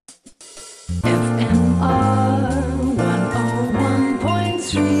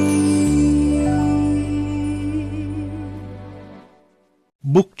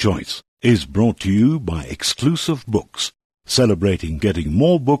Choice is brought to you by Exclusive Books, celebrating getting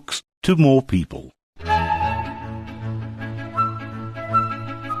more books to more people.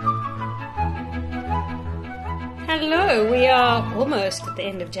 Hello, we are almost at the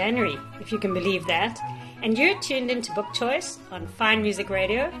end of January, if you can believe that. And you're tuned into Book Choice on Fine Music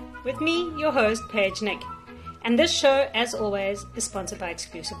Radio with me, your host, Paige Nick. And this show, as always, is sponsored by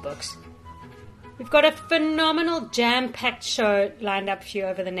Exclusive Books. We've got a phenomenal jam-packed show lined up for you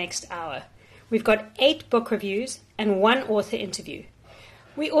over the next hour. We've got 8 book reviews and 1 author interview.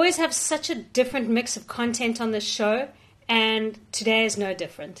 We always have such a different mix of content on this show, and today is no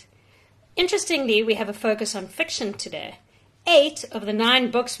different. Interestingly, we have a focus on fiction today. 8 of the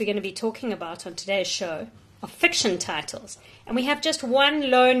 9 books we're going to be talking about on today's show are fiction titles, and we have just one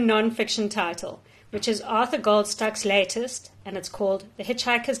lone non-fiction title, which is Arthur Goldstuck's latest, and it's called The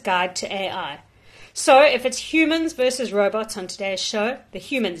Hitchhiker's Guide to AI. So, if it's humans versus robots on today's show, the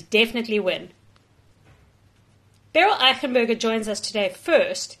humans definitely win. Beryl Eichenberger joins us today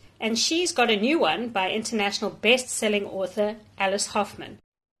first, and she's got a new one by international best-selling author Alice Hoffman.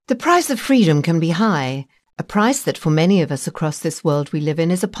 The price of freedom can be high, a price that for many of us across this world we live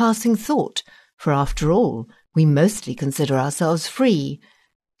in is a passing thought, for after all, we mostly consider ourselves free.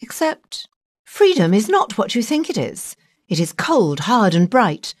 Except, freedom is not what you think it is. It is cold, hard and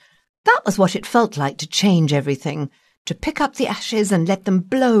bright. That was what it felt like to change everything, to pick up the ashes and let them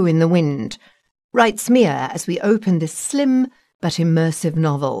blow in the wind, writes Mia as we open this slim but immersive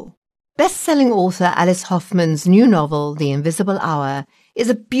novel. Best-selling author Alice Hoffman's new novel, The Invisible Hour, is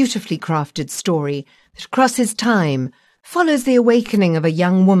a beautifully crafted story that crosses time, follows the awakening of a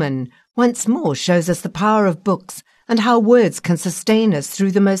young woman, once more shows us the power of books and how words can sustain us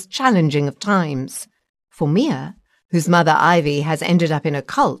through the most challenging of times. For Mia, whose mother Ivy has ended up in a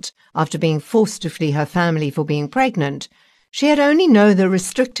cult after being forced to flee her family for being pregnant, she had only known the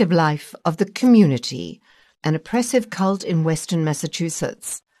restrictive life of the community, an oppressive cult in western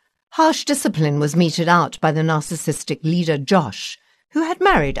Massachusetts. Harsh discipline was meted out by the narcissistic leader Josh, who had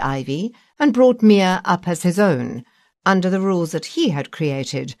married Ivy and brought Mia up as his own, under the rules that he had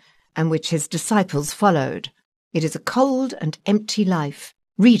created and which his disciples followed. It is a cold and empty life.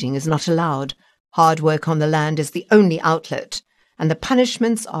 Reading is not allowed. Hard work on the land is the only outlet, and the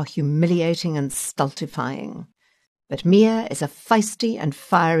punishments are humiliating and stultifying. But Mia is a feisty and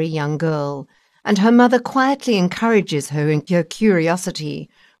fiery young girl, and her mother quietly encourages her in her curiosity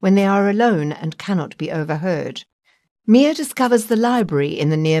when they are alone and cannot be overheard. Mia discovers the library in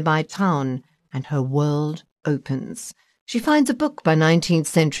the nearby town, and her world opens. She finds a book by 19th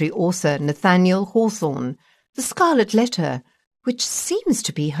century author Nathaniel Hawthorne, The Scarlet Letter, which seems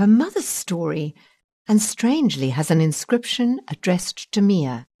to be her mother's story, and strangely has an inscription addressed to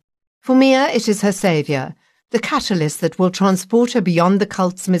Mia. For Mia, it is her saviour, the catalyst that will transport her beyond the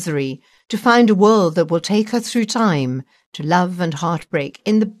cult's misery, to find a world that will take her through time, to love and heartbreak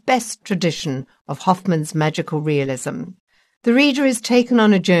in the best tradition of Hoffman's magical realism. The reader is taken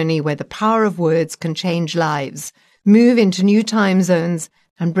on a journey where the power of words can change lives, move into new time zones,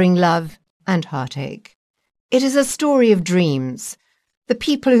 and bring love and heartache. It is a story of dreams, the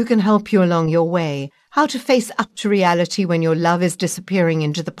people who can help you along your way, how to face up to reality when your love is disappearing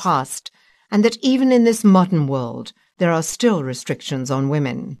into the past, and that even in this modern world, there are still restrictions on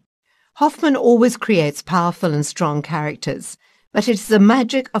women. Hoffman always creates powerful and strong characters, but it is the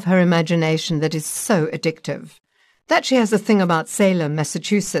magic of her imagination that is so addictive. That she has a thing about Salem,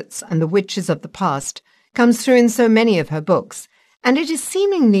 Massachusetts, and the witches of the past comes through in so many of her books, and it is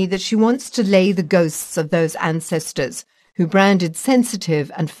seemingly that she wants to lay the ghosts of those ancestors who branded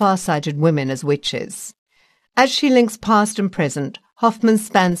sensitive and far-sighted women as witches. As she links past and present, Hoffman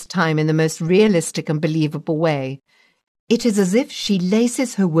spans time in the most realistic and believable way. It is as if she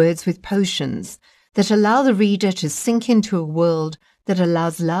laces her words with potions that allow the reader to sink into a world that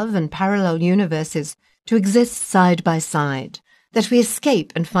allows love and parallel universes to exist side by side, that we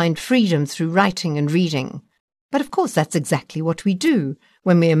escape and find freedom through writing and reading. But of course that's exactly what we do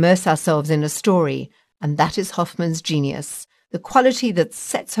when we immerse ourselves in a story, and that is Hoffman's genius, the quality that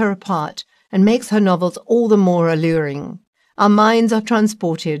sets her apart and makes her novels all the more alluring. Our minds are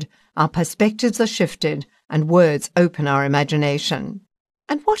transported, our perspectives are shifted, and words open our imagination.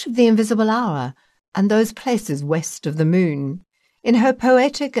 And what of the invisible hour, and those places west of the moon? In her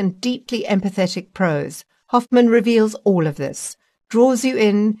poetic and deeply empathetic prose, Hoffman reveals all of this, draws you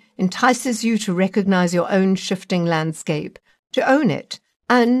in, entices you to recognize your own shifting landscape, to own it,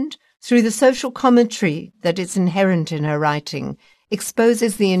 and, through the social commentary that is inherent in her writing,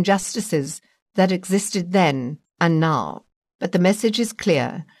 exposes the injustices that existed then and now. But the message is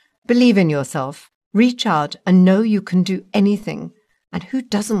clear. Believe in yourself, reach out, and know you can do anything. And who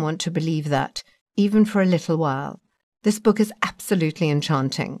doesn't want to believe that, even for a little while? This book is absolutely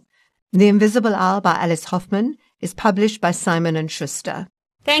enchanting. The Invisible Owl by Alice Hoffman is published by Simon & Schuster.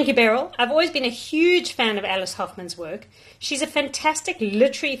 Thank you, Beryl. I've always been a huge fan of Alice Hoffman's work. She's a fantastic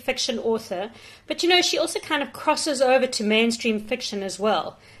literary fiction author, but she also kind of crosses over to mainstream fiction as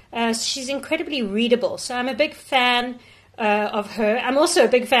well. She's incredibly readable, so I'm a big fan of her. I'm also a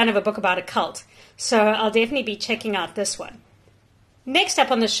big fan of a book about a cult, so I'll definitely be checking out this one. Next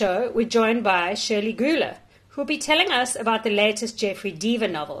up on the show, we're joined by Shirley Guler, who will be telling us about the latest Jeffrey Deaver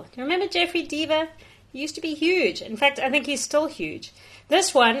novel. Do you remember Jeffrey Deaver? He used to be huge. In fact, I think he's still huge.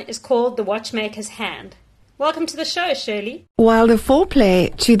 This one is called The Watchmaker's Hand. Welcome to the show, Shirley. While the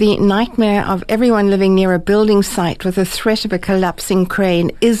foreplay to the nightmare of everyone living near a building site with the threat of a collapsing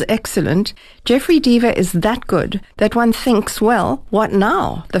crane is excellent, Jeffrey Deaver is that good that one thinks, well, what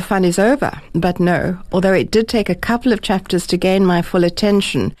now? The fun is over. But no, although it did take a couple of chapters to gain my full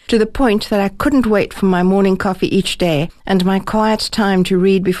attention, to the point that I couldn't wait for my morning coffee each day and my quiet time to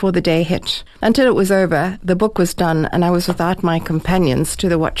read before the day hit. Until it was over, the book was done, and I was without my companions to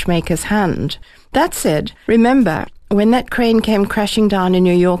the Watchmaker's Hand. That said, remember, when that crane came crashing down in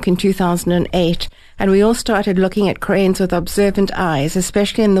New York in 2008, and we all started looking at cranes with observant eyes,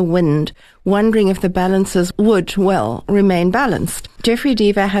 especially in the wind, wondering if the balances would, well, remain balanced. Jeffrey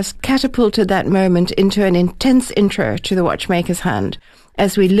Deaver has catapulted that moment into an intense intro to the Watchmaker's Hand,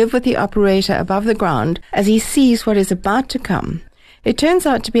 as we live with the operator above the ground as he sees what is about to come. It turns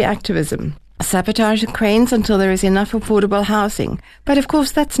out to be activism. Sabotage the cranes until there is enough affordable housing. But of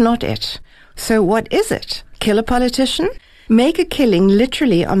course that's not it. So what is it? Kill a politician? Make a killing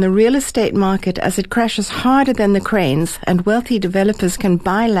literally on the real estate market as it crashes harder than the cranes and wealthy developers can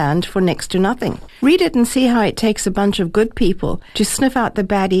buy land for next to nothing. Read it and see how it takes a bunch of good people to sniff out the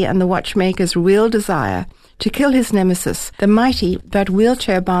baddie and the watchmaker's real desire to kill his nemesis, the mighty but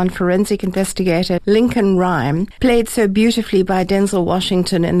wheelchair-bound forensic investigator Lincoln Rhyme, played so beautifully by Denzel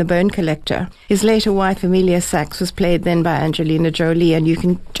Washington in The Bone Collector. His later wife, Emilia Sachs, was played then by Angelina Jolie, and you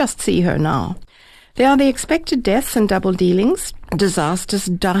can just see her now. There are the expected deaths and double dealings, disasters,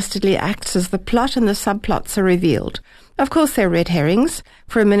 dastardly acts as the plot and the subplots are revealed. Of course, they're red herrings.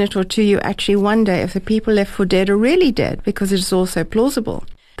 For a minute or two, you actually wonder if the people left for dead are really dead, because it is all so plausible.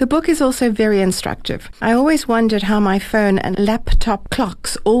 The book is also very instructive. I always wondered how my phone and laptop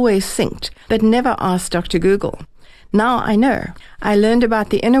clocks always synced, but never asked Dr. Google. Now I know. I learned about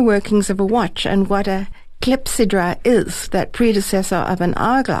the inner workings of a watch and what a clepsydra is, that predecessor of an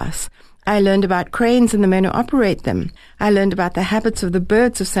hourglass. I learned about cranes and the men who operate them. I learned about the habits of the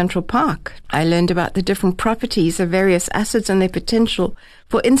birds of Central Park. I learned about the different properties of various acids and their potential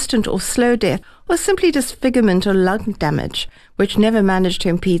for instant or slow death, or simply disfigurement or lung damage, which never managed to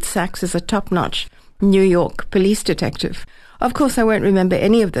impede Sachs as a top-notch New York police detective. Of course, I won't remember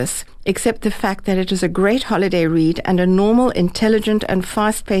any of this, except the fact that it is a great holiday read and a normal, intelligent, and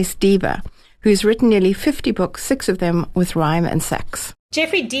fast-paced diva who's written nearly 50 books, 6 of them with Rhyme and Sachs.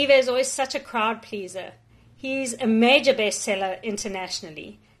 Jeffrey Deaver is always such a crowd pleaser. He's a major bestseller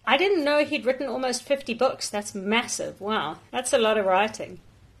internationally. I didn't know he'd written almost 50 books. That's massive. Wow, that's a lot of writing.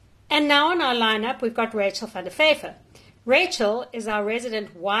 And now on our lineup, we've got Rachel van der Vever. Rachel is our resident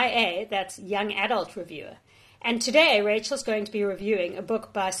YA, that's young adult reviewer. And today, Rachel's going to be reviewing a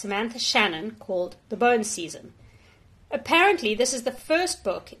book by Samantha Shannon called The Bone Season. Apparently, this is the first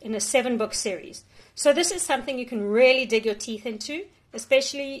book in a 7-book series. So this is something you can really dig your teeth into,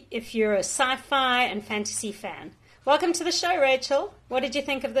 especially if you're a sci-fi and fantasy fan. Welcome to the show, Rachel. What did you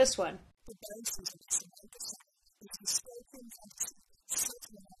think of this one? The Bone Season is Samantha Shannon, which is spoken fantasy, set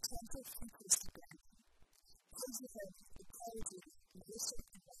in an alternative futuristic land. Here's the thing, the quality and also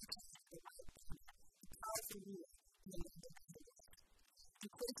the quality of the right band, the powerful ruler, and the London underworld. The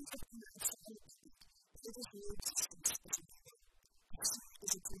quantitative and silent British rule systems is incredible. Pursuit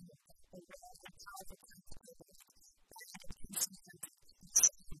is a dream of a rare and powerful practical world that had a peace and country and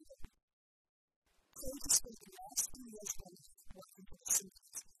second world. Craig has spent the last 2 years of her life working for the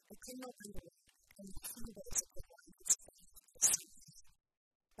symptoms, the criminal underworld, and the heroes of the wildest fight for safety.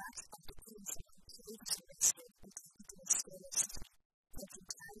 Back after killing someone, Craig is arrested and taken to a scale city, taking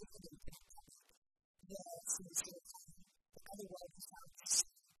time for the impact. There, through his time, the other world is found to see,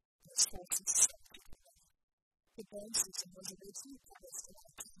 and his forces set to the world. The Bone Season was originally published in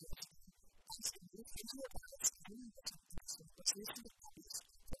 1989, and the new video about its own written edition was recently published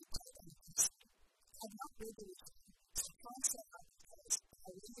for the Paige Nick. I've not read the review, so I can't say how it goes, but I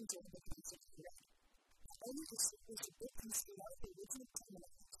really enjoyed the piece of the read. The only issue was a bit easy like the original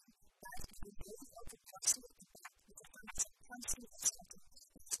terminator, that if you really felt the person at the back with the facts of constant aesthetic,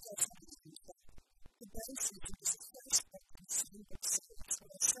 it's still something to enjoy. The Bone Season is the first book in the 7-book series.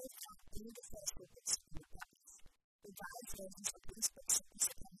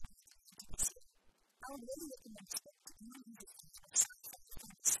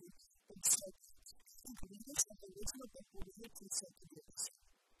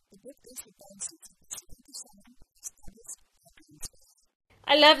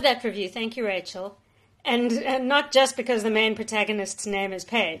 I love that review. Thank you, Rachel. And not just because the main protagonist's name is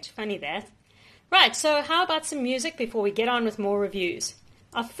Paige. Funny that. Right, so how about some music before we get on with more reviews?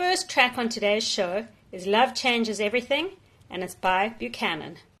 Our first track on today's show is Love Changes Everything, and it's by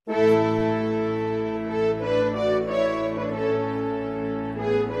Buchanan.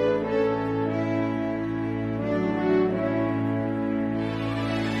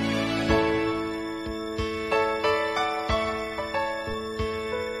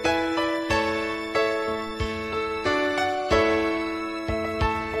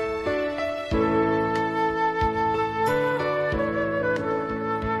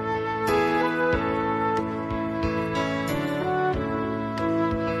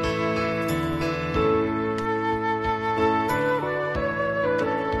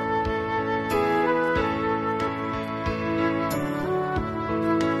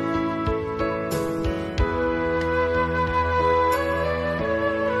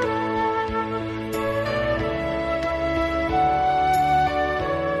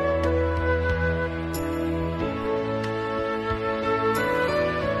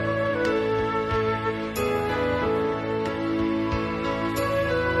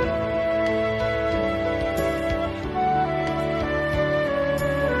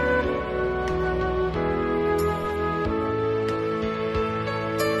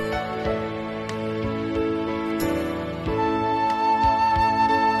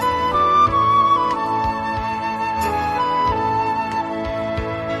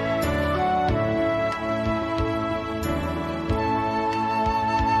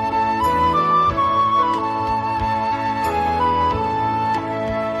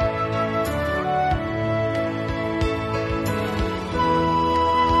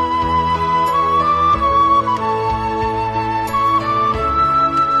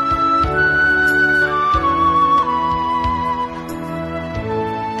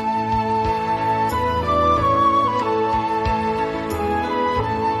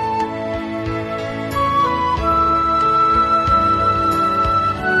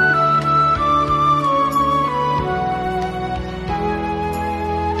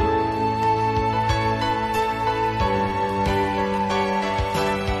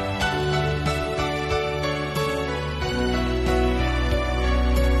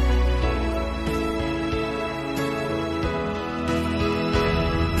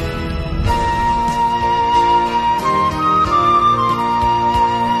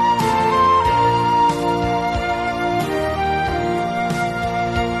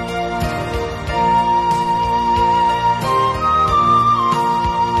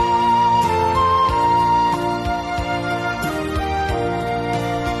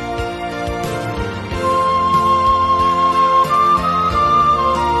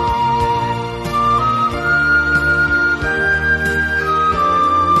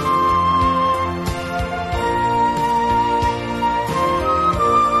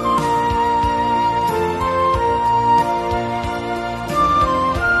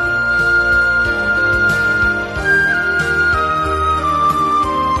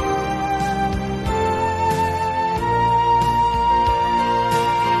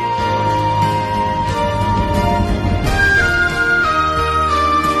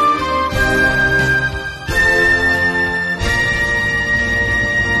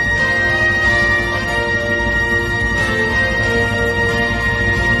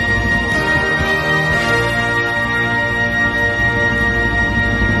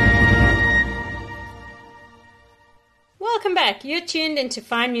 You're tuned into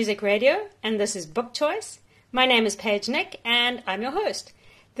Fine Music Radio, and this is Book Choice. My name is Paige Nick, and I'm your host.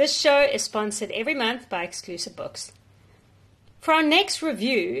 This show is sponsored every month by Exclusive Books. For our next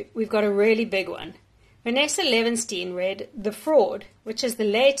review, we've got a really big one. Vanessa Levenstein read The Fraud, which is the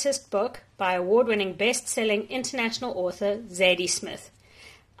latest book by award-winning best-selling international author Zadie Smith.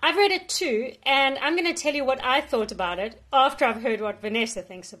 I've read it too, and I'm going to tell you what I thought about it after I've heard what Vanessa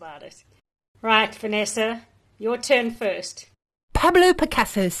thinks about it. Right, Vanessa, your turn first. Pablo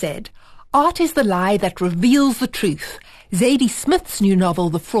Picasso said, "Art is the lie that reveals the truth." Zadie Smith's new novel,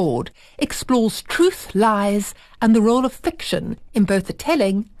 The Fraud, explores truth, lies, and the role of fiction in both the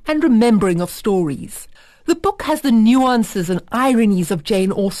telling and remembering of stories. The book has the nuances and ironies of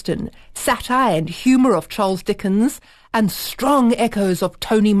Jane Austen, satire and humour of Charles Dickens, and strong echoes of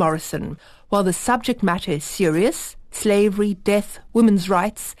Toni Morrison. While the subject matter is serious, slavery, death, women's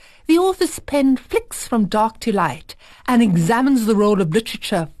rights, the author's pen flicks from dark to light and examines the role of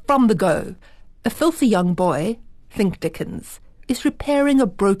literature from the go. A filthy young boy, think Dickens, is repairing a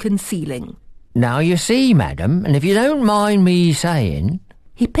broken ceiling. "Now you see, madam, and if you don't mind me saying..."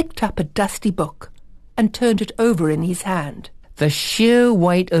 He picked up a dusty book and turned it over in his hand. The sheer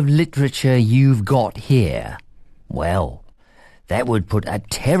weight of literature you've got here, well, that would put a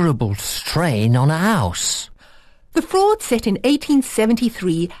terrible strain on a house. The Fraud, set in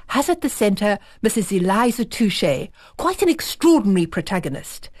 1873, has at the centre Mrs. Eliza Touchet, quite an extraordinary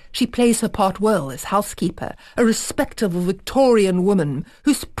protagonist. She plays her part well as housekeeper, a respectable Victorian woman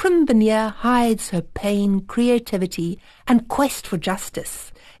whose prim veneer hides her pain, creativity, and quest for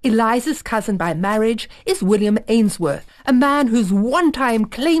justice. Eliza's cousin by marriage is William Ainsworth, a man whose one-time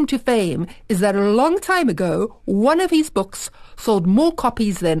claim to fame is that a long time ago, one of his books sold more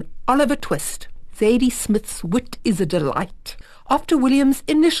copies than Oliver Twist. Zadie Smith's wit is a delight. After William's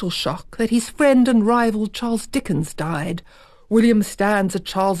initial shock that his friend and rival Charles Dickens died, William stands at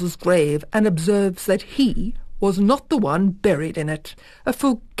Charles's grave and observes that he was not the one buried in it, a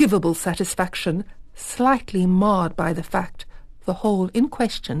forgivable satisfaction, slightly marred by the fact the hole in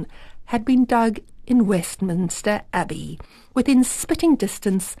question had been dug in Westminster Abbey, within spitting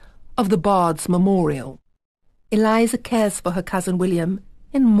distance of the Bard's Memorial. Eliza cares for her cousin William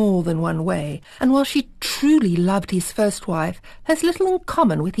in more than one way, and while she truly loved his first wife, has little in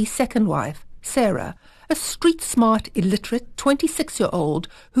common with his second wife, Sarah, a street-smart, illiterate 26-year-old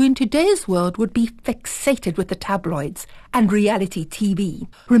who in today's world would be fixated with the tabloids and reality TV.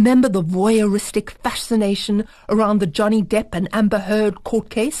 Remember the voyeuristic fascination around the Johnny Depp and Amber Heard court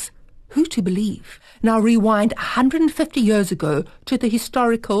case? Who to believe? Now rewind 150 years ago to the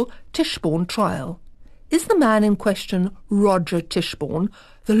historical Tichborne trial. Is the man in question Roger Tichborne,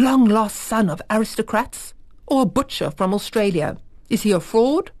 the long-lost son of aristocrats, or a butcher from Australia? Is he a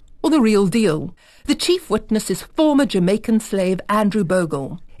fraud or the real deal? The chief witness is former Jamaican slave Andrew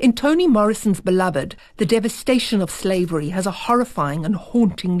Bogle. In Toni Morrison's Beloved, the devastation of slavery has a horrifying and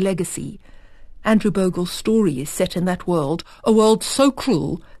haunting legacy. Andrew Bogle's story is set in that world, a world so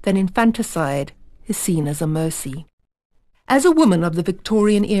cruel that infanticide is seen as a mercy. As a woman of the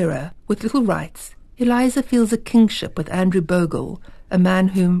Victorian era, with little rights, Eliza feels a kingship with Andrew Bogle, a man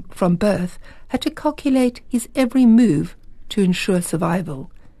whom, from birth, had to calculate his every move to ensure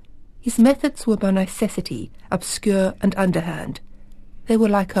survival. His methods were by necessity obscure and underhand. They were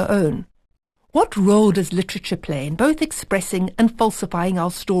like her own. What role does literature play in both expressing and falsifying our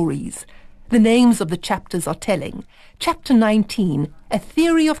stories? The names of the chapters are telling. Chapter 19, A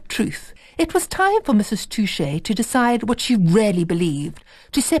Theory of Truth. It was time for Mrs. Touchet to decide what she really believed,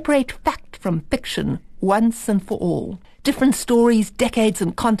 to separate fact from fiction once and for all. Different stories, decades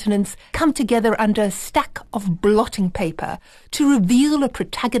and continents come together under a stack of blotting paper to reveal a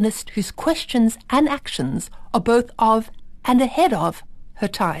protagonist whose questions and actions are both of and ahead of her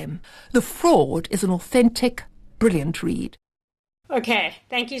time. The Fraud is an authentic, brilliant read. Okay,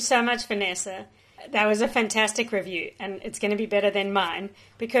 thank you so much, Vanessa. That was a fantastic review, and it's going to be better than mine,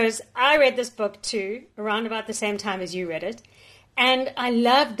 because I read this book too, around about the same time as you read it, and I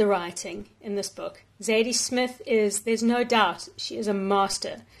loved the writing in this book. Zadie Smith there's no doubt, she is a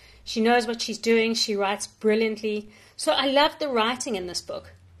master. She knows what she's doing, she writes brilliantly, so I loved the writing in this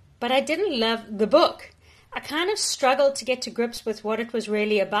book. But I didn't love the book. I kind of struggled to get to grips with what it was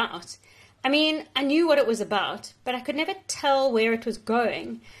really about. I mean, I knew what it was about, but I could never tell where it was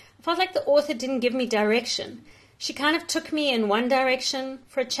going. I felt like the author didn't give me direction. She kind of took me in one direction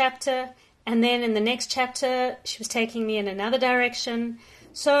for a chapter, and then in the next chapter, she was taking me in another direction.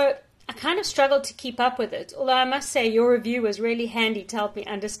 So I kind of struggled to keep up with it, although I must say your review was really handy to help me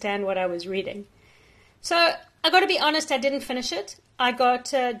understand what I was reading. So I got to be honest, I didn't finish it. I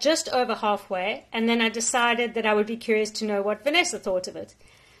got just over halfway, and then I decided that I would be curious to know what Vanessa thought of it.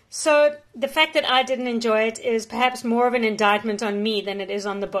 So the fact that I didn't enjoy it is perhaps more of an indictment on me than it is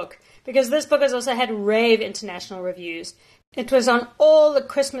on the book, because this book has also had rave international reviews. It was on all the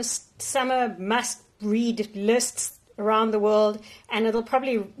Christmas, summer must-read lists around the world, and it'll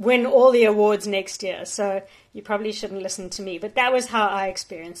probably win all the awards next year, so you probably shouldn't listen to me, but that was how I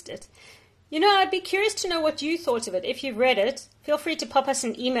experienced it. You know, I'd be curious to know what you thought of it. If you've read it, feel free to pop us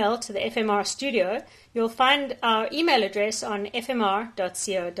an email to the FMR studio. You'll find our email address on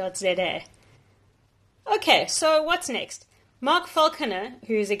fmr.co.za. Okay, so what's next? Mark Falconer,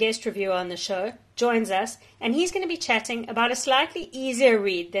 who is a guest reviewer on the show, joins us, and he's going to be chatting about a slightly easier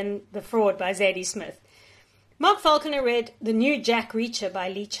read than The Fraud by Zadie Smith. Mark Falconer read The New Jack Reacher by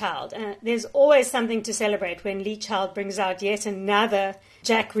Lee Child. There's always something to celebrate when Lee Child brings out yet another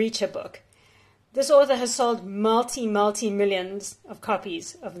Jack Reacher book. This author has sold multi-millions of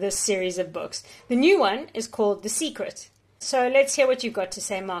copies of this series of books. The new one is called The Secret. So let's hear what you've got to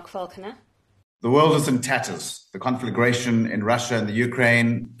say, Mark Falconer. The world is in tatters. The conflagration in Russia and the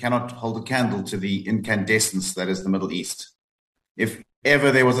Ukraine cannot hold a candle to the incandescence that is the Middle East. If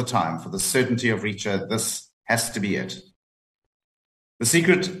ever there was a time for the certainty of Reacher, this has to be it. The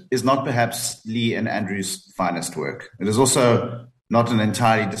Secret is not perhaps Lee and Andrews' finest work. It is also not an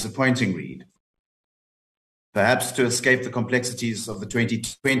entirely disappointing read. Perhaps to escape the complexities of the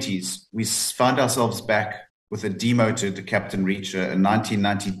 2020s, we found ourselves back with a demoted Captain Reacher in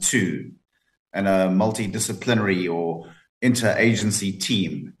 1992 and a multidisciplinary or interagency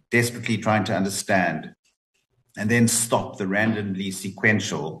team desperately trying to understand and then stop the randomly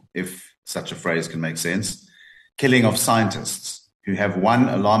sequential, if such a phrase can make sense, killing of scientists who have one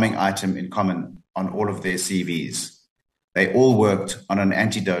alarming item in common on all of their CVs. They all worked on an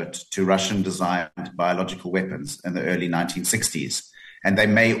antidote to Russian-designed biological weapons in the early 1960s, and they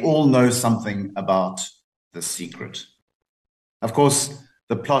may all know something about the secret. Of course,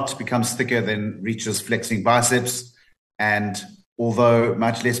 the plot becomes thicker than Reacher's flexing biceps, and although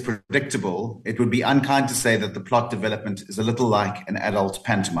much less predictable, it would be unkind to say that the plot development is a little like an adult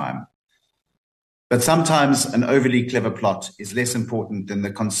pantomime. But sometimes an overly clever plot is less important than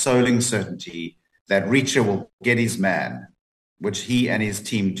the consoling certainty that Reacher will get his man, which he and his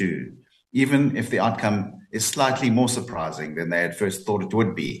team do, even if the outcome is slightly more surprising than they had first thought it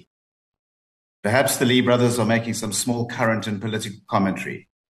would be. Perhaps the Lee brothers are making some small current and political commentary.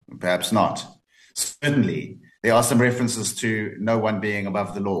 Perhaps not. Certainly, there are some references to no one being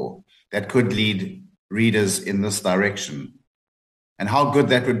above the law that could lead readers in this direction. And how good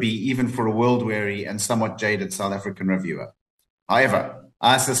that would be even for a world-weary and somewhat jaded South African reviewer. However,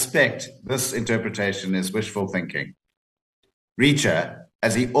 I suspect this interpretation is wishful thinking. Reacher,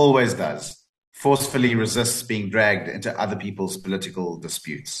 as he always does, forcefully resists being dragged into other people's political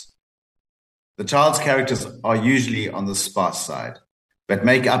disputes. The child's characters are usually on the sparse side, but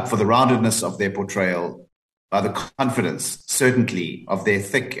make up for the roundedness of their portrayal by the confidence, certainty of their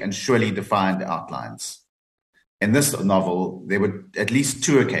thick and surely defined outlines. In this novel, there were at least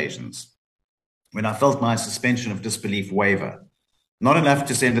two occasions when I felt my suspension of disbelief waver. Not enough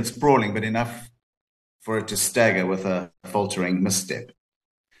to send it sprawling, but enough for it to stagger with a faltering misstep.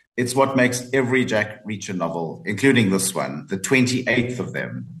 It's what makes every Jack Reacher novel, including this one, the 28th of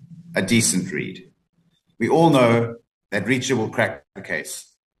them, a decent read. We all know that Reacher will crack the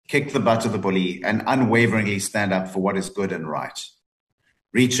case, kick the butt of the bully, and unwaveringly stand up for what is good and right.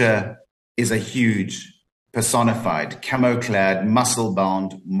 Reacher is a huge, personified, camo-clad,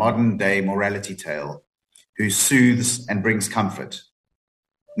 muscle-bound, modern-day morality tale who soothes and brings comfort.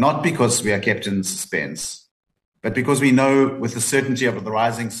 Not because we are kept in suspense, but because we know with the certainty of the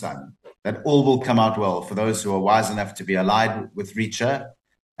rising sun that all will come out well for those who are wise enough to be allied with Reacher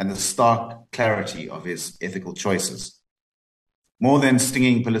and the stark clarity of his ethical choices. More than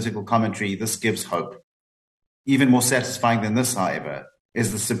stinging political commentary, this gives hope. Even more satisfying than this, however,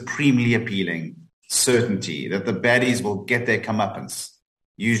 is the supremely appealing certainty that the baddies will get their comeuppance,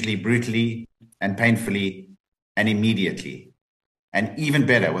 usually brutally and painfully and immediately. And even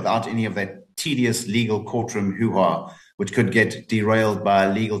better, without any of that tedious legal courtroom hoo-ha, which could get derailed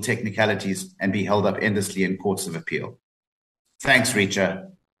by legal technicalities and be held up endlessly in courts of appeal. Thanks,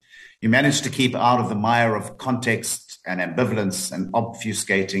 Reacher. You managed to keep out of the mire of context and ambivalence and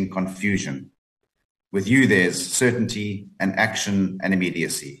obfuscating confusion. With you, there's certainty and action and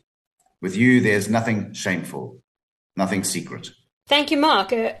immediacy. With you, there's nothing shameful, nothing secret. Thank you,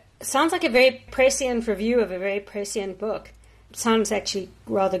 Mark. Sounds like a very prescient review of a very prescient book. Sounds actually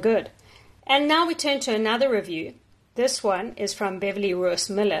rather good. And now we turn to another review. This one is from Beverly Roos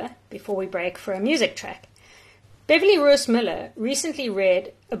Miller before we break for a music track. Beverly Roos Miller recently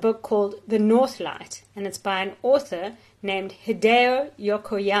read a book called The North Light, and it's by an author named Hideo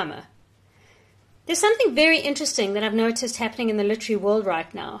Yokoyama. There's something very interesting that I've noticed happening in the literary world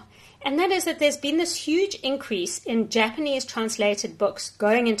right now, and that is that there's been this huge increase in Japanese translated books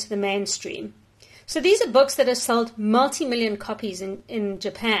going into the mainstream. So these are books that have sold multi-million copies in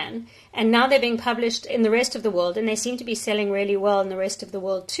Japan, and now they're being published in the rest of the world, and they seem to be selling really well in the rest of the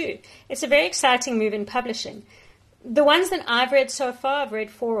world too. It's a very exciting move in publishing. The ones that I've read so far, I've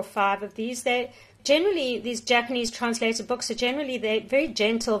read 4 or 5 of these, these Japanese translated books they're very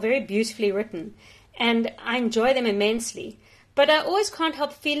gentle, very beautifully written, and I enjoy them immensely. But I always can't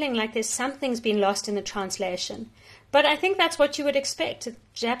help feeling like there's something's been lost in the translation. But I think that's what you would expect.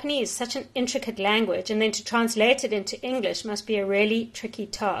 Japanese is such an intricate language, and then to translate it into English must be a really tricky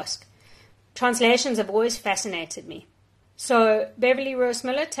task. Translations have always fascinated me. So, Beverly Roos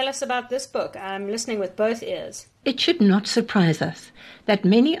Miller, tell us about this book. I'm listening with both ears. It should not surprise us that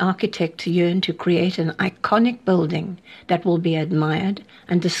many architects yearn to create an iconic building that will be admired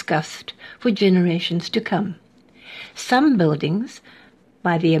and discussed for generations to come. Some buildings,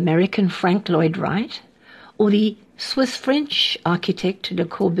 by the American Frank Lloyd Wright or the Swiss-French architect Le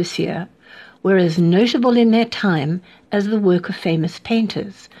Corbusier, were as notable in their time as the work of famous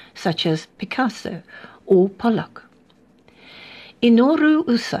painters such as Picasso or Pollock. Inoru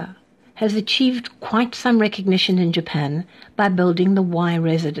Usa has achieved quite some recognition in Japan by building the Y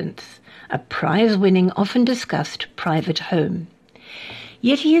residence, a prize-winning, often discussed private home.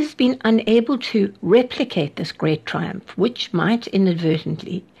 Yet he has been unable to replicate this great triumph, which might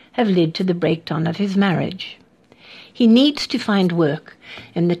inadvertently have led to the breakdown of his marriage. He needs to find work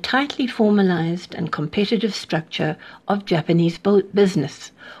in the tightly formalized and competitive structure of Japanese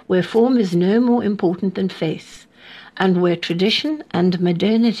business, where form is no more important than face, and where tradition and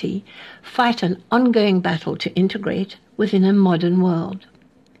modernity fight an ongoing battle to integrate within a modern world.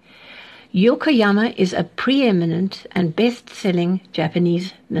 Yokoyama is a preeminent and best-selling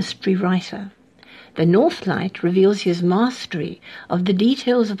Japanese mystery writer. The North Light reveals his mastery of the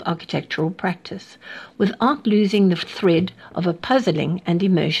details of architectural practice, without losing the thread of a puzzling and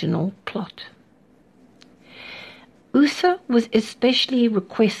emotional plot. Usa was especially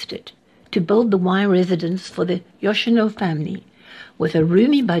requested to build the Y residence for the Yoshino family, with a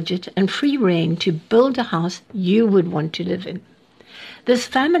roomy budget and free rein to build a house you would want to live in. This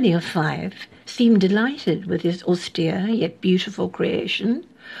family of 5 seemed delighted with his austere yet beautiful creation,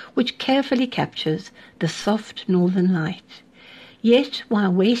 which carefully captures the soft northern light. Yet,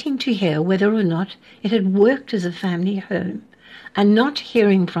 while waiting to hear whether or not it had worked as a family home, and not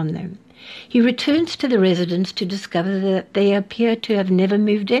hearing from them, he returns to the residence to discover that they appear to have never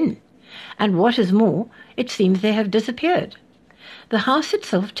moved in, and what is more, it seems they have disappeared. The house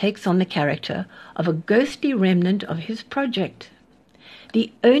itself takes on the character of a ghostly remnant of his project.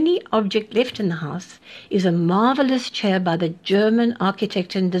 The only object left in the house is a marvelous chair by the German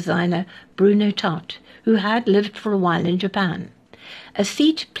architect and designer Bruno Taut, who had lived for a while in Japan, a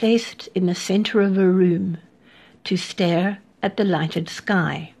seat placed in the center of a room to stare at the lighted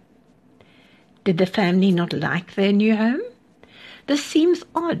sky. Did the family not like their new home? This seems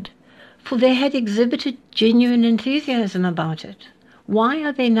odd, for they had exhibited genuine enthusiasm about it. Why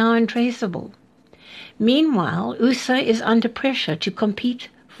are they now untraceable? Meanwhile, Usa is under pressure to compete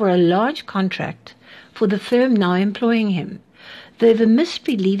for a large contract for the firm now employing him, though the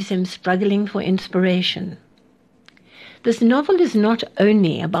mystery leaves him struggling for inspiration. This novel is not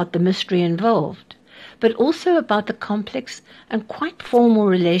only about the mystery involved, but also about the complex and quite formal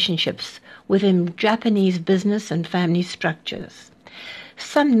relationships within Japanese business and family structures.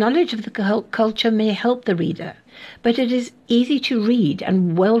 Some knowledge of the culture may help the reader, but it is easy to read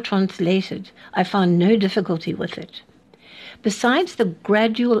and well translated. I found no difficulty with it. Besides the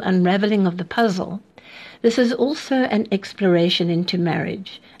gradual unraveling of the puzzle, this is also an exploration into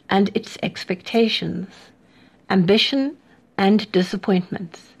marriage and its expectations, ambition and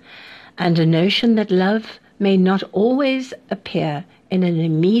disappointments, and a notion that love may not always appear in an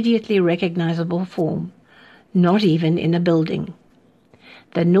immediately recognizable form, not even in a building.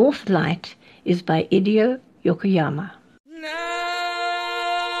 The North Light is by Hideo Yokoyama.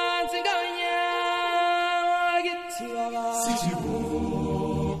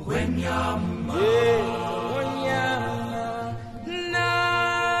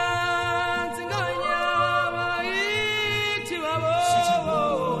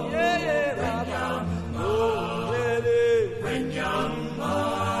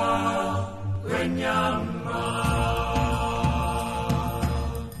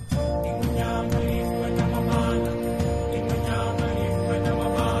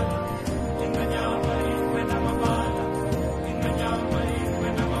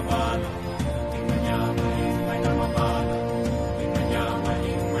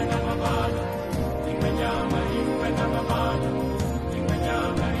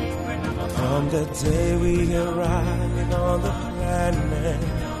 From the day we arrived on the planet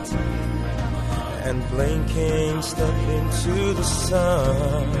and blinking step into the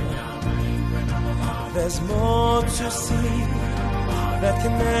sun, there's more to see that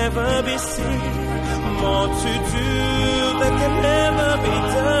can never be seen, more to do that can never be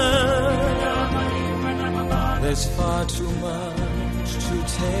done. There's far too much to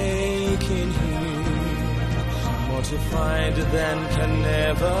take in here, more to find than can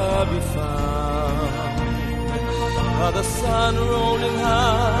never be found. But the sun rolling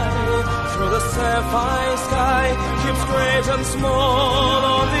high through the sapphire sky keeps great and small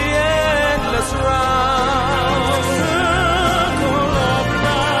on the endless round. Circle of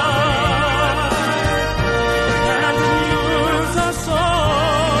life, and renews us all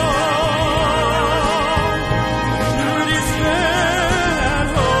to despair and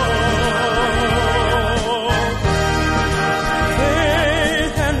hope,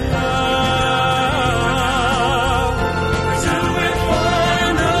 faith and love, till we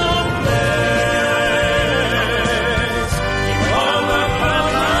find our place.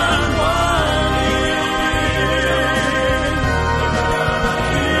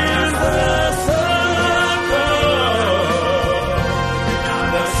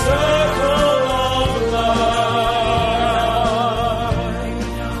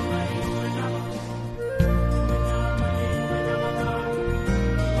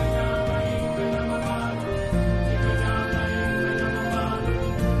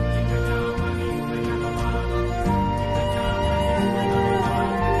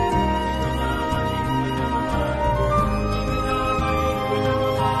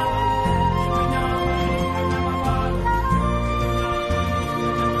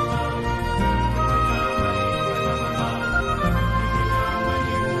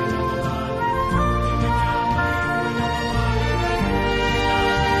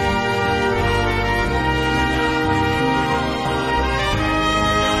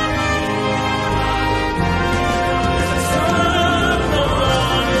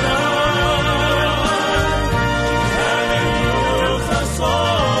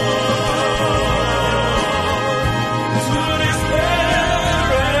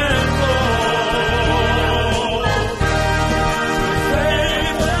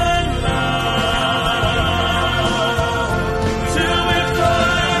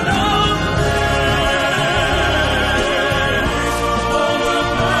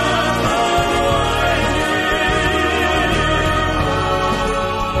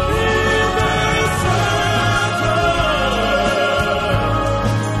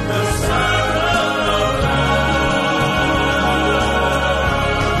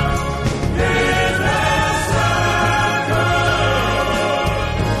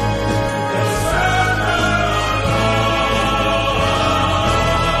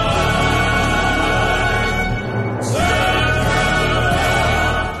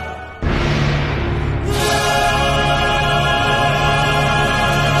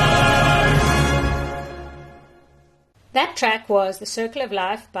 That track was The Circle of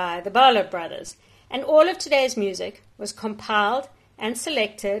Life by the Barlow Brothers, and all of today's music was compiled and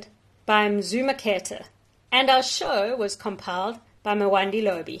selected by Mzuma Keta, and our show was compiled by Mwandi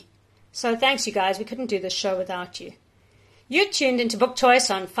Lobi. So thanks, you guys. We couldn't do this show without you. You're tuned into Book Choice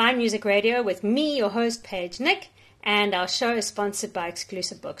on Fine Music Radio with me, your host, Paige Nick, and our show is sponsored by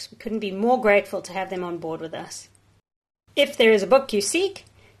Exclusive Books. We couldn't be more grateful to have them on board with us. If there is a book you seek,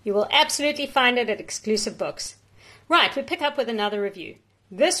 you will absolutely find it at Exclusive Books. Right, we pick up with another review.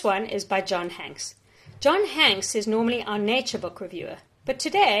 This one is by John Hanks. John Hanks is normally our nature book reviewer, but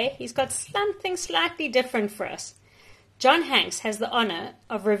today he's got something slightly different for us. John Hanks has the honor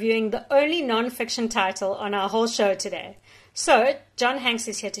of reviewing the only non-fiction title on our whole show today. So, John Hanks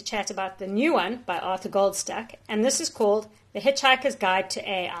is here to chat about the new one by Arthur Goldstack, and this is called The Hitchhiker's Guide to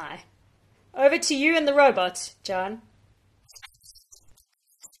AI. Over to you and the robots, John.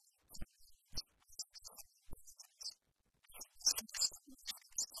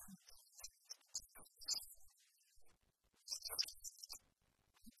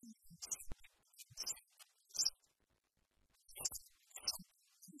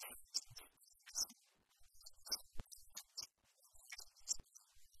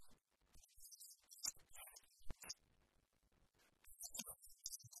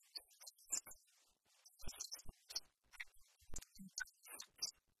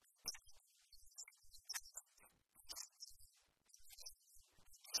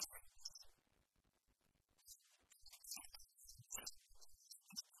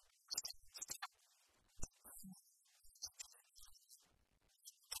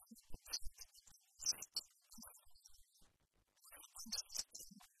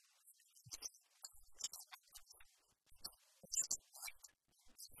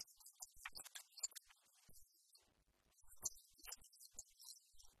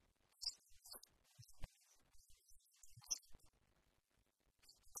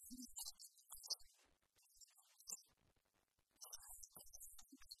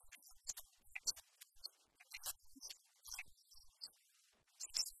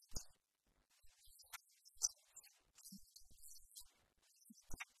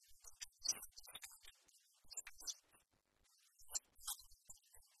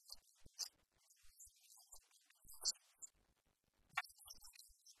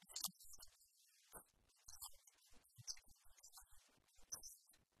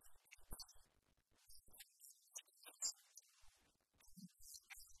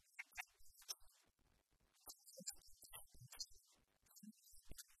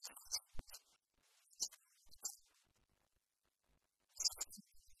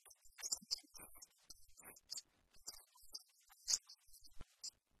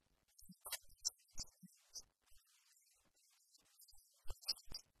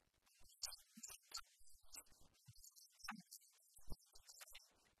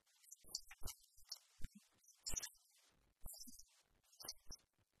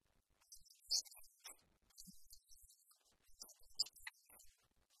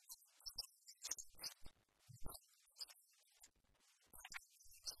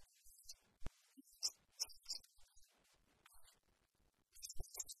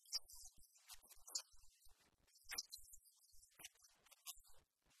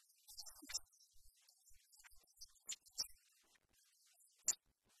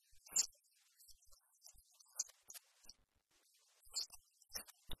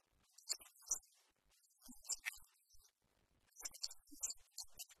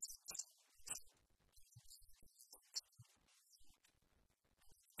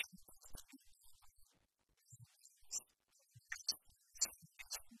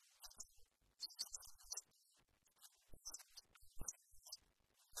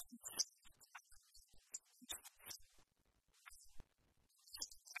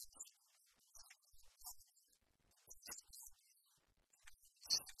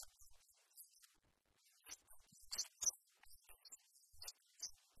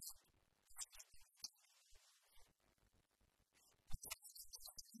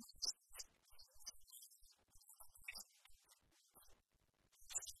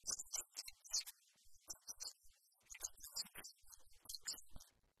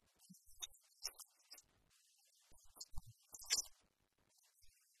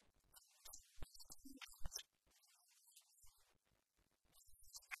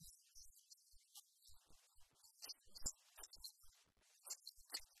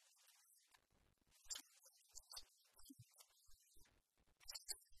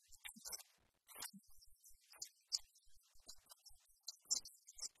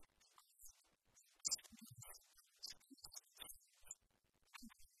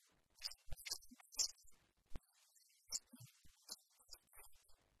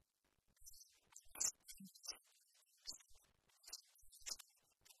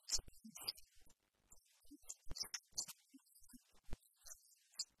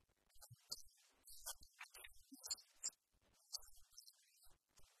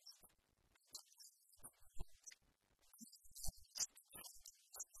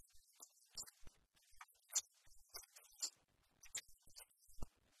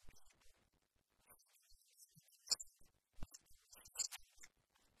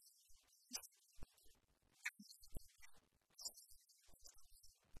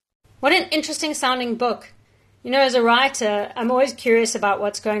 What an interesting sounding book. You know, as a writer, I'm always curious about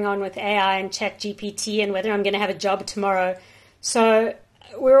what's going on with AI and ChatGPT and whether I'm going to have a job tomorrow. So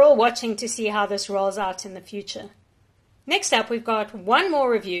we're all watching to see how this rolls out in the future. Next up, we've got one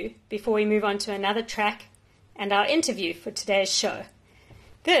more review before we move on to another track and our interview for today's show.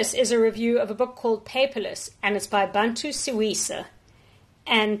 This is a review of a book called Paperless, and it's by Bantu Siwisa.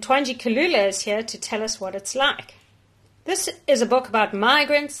 And Twanji Kalula is here to tell us what it's like. This is a book about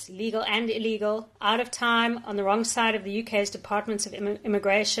migrants, legal and illegal, out of time, on the wrong side of the UK's Departments of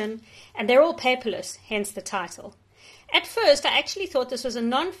Immigration, and they're all paperless, hence the title. At first, I actually thought this was a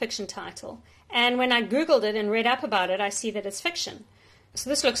non-fiction title, and when I Googled it and read up about it, I see that it's fiction. So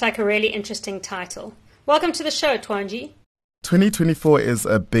this looks like a really interesting title. Welcome to the show, Twanji. 2024 is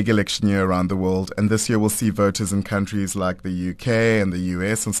a big election year around the world, and this year we'll see voters in countries like the UK and the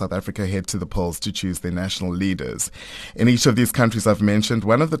US and South Africa head to the polls to choose their national leaders. In each of these countries I've mentioned,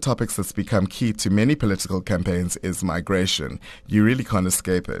 one of the topics that's become key to many political campaigns is migration. You really can't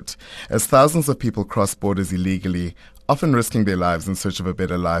escape it. As thousands of people cross borders illegally, often risking their lives in search of a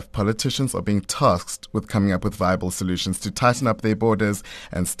better life, politicians are being tasked with coming up with viable solutions to tighten up their borders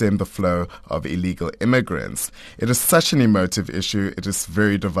and stem the flow of illegal immigrants. It is such an emotive issue, it is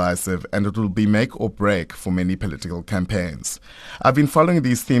very divisive, and it will be make or break for many political campaigns. I've been following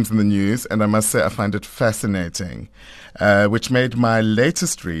these themes in the news, and I must say I find it fascinating, which made my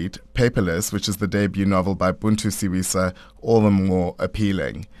latest read, Paperless, which is the debut novel by Bantu Siwisa, all the more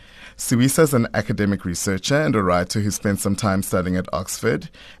appealing. Siwisa is an academic researcher and a writer who spent some time studying at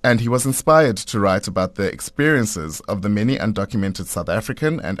Oxford, and he was inspired to write about the experiences of the many undocumented South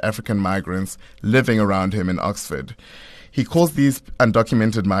African and African migrants living around him in Oxford. He calls these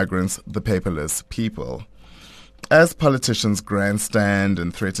undocumented migrants the paperless people. As politicians grandstand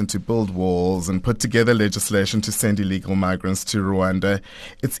and threaten to build walls and put together legislation to send illegal migrants to Rwanda,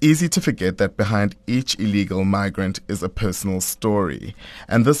 it's easy to forget that behind each illegal migrant is a personal story.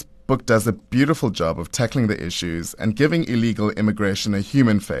 And this book does a beautiful job of tackling the issues and giving illegal immigration a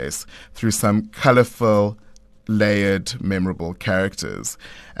human face through some colorful, layered, memorable characters.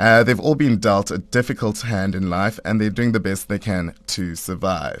 They've all been dealt a difficult hand in life, and they're doing the best they can to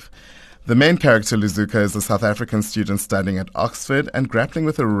survive. The main character, Luzuka, is a South African student studying at Oxford and grappling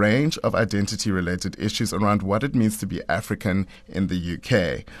with a range of identity-related issues around what it means to be African in the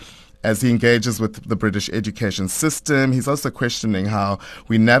UK. As he engages with the British education system, he's also questioning how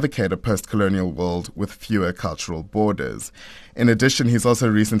we navigate a post-colonial world with fewer cultural borders. In addition, he's also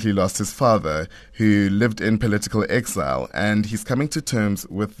recently lost his father, who lived in political exile, and he's coming to terms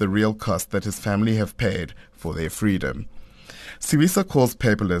with the real cost that his family have paid for their freedom. Siwisa calls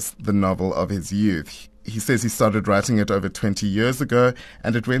Paperless the novel of his youth. He says he started writing it over 20 years ago,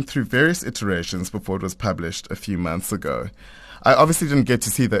 and it went through various iterations before it was published a few months ago. I obviously didn't get to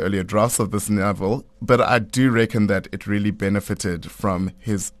see the earlier drafts of this novel, but I do reckon that it really benefited from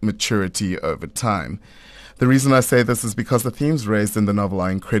his maturity over time. The reason I say this is because the themes raised in the novel are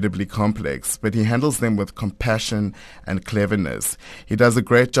incredibly complex, but he handles them with compassion and cleverness. He does a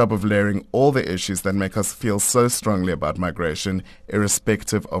great job of layering all the issues that make us feel so strongly about migration,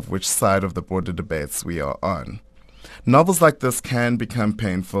 irrespective of which side of the border debates we are on. Novels like this can become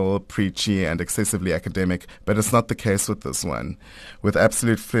painful, preachy, and excessively academic, but it's not the case with this one. With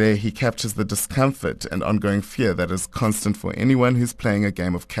absolute flair, he captures the discomfort and ongoing fear that is constant for anyone who's playing a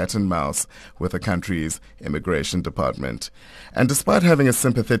game of cat and mouse with a country's immigration department. And despite having a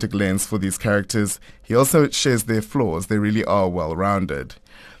sympathetic lens for these characters, he also shares their flaws. They really are well-rounded.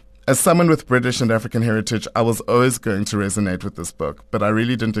 As someone with British and African heritage, I was always going to resonate with this book, but I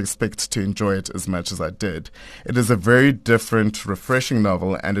really didn't expect to enjoy it as much as I did. It is a very different, refreshing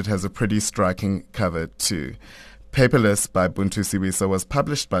novel, and it has a pretty striking cover too. Paperless by Bantu Siwisa was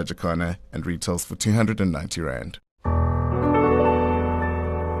published by Jacana and retails for 290 Rand.